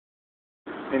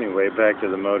Anyway, back to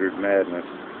the motored madness.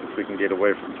 If we can get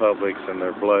away from Publix and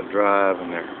their blood drive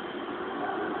and their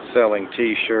selling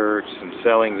T-shirts and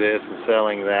selling this and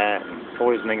selling that and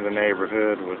poisoning the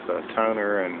neighborhood with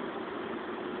toner and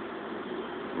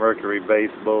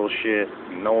mercury-based bullshit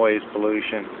and noise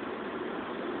pollution.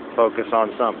 Focus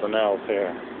on something else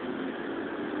here.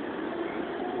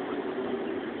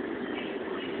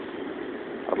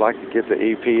 I'd like to get the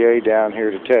EPA down here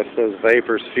to test those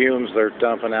vapors, fumes they're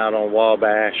dumping out on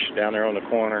Wabash down there on the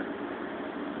corner.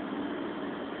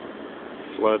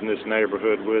 Flooding this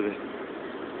neighborhood with it.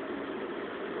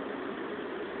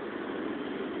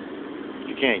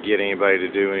 You can't get anybody to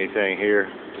do anything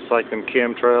here. Just like them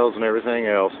chemtrails and everything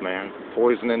else, man.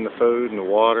 Poisoning the food and the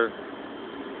water.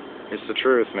 It's the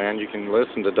truth, man. You can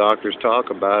listen to doctors talk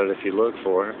about it if you look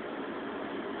for it.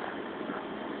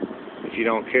 If you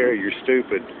don't care, you're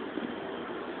stupid.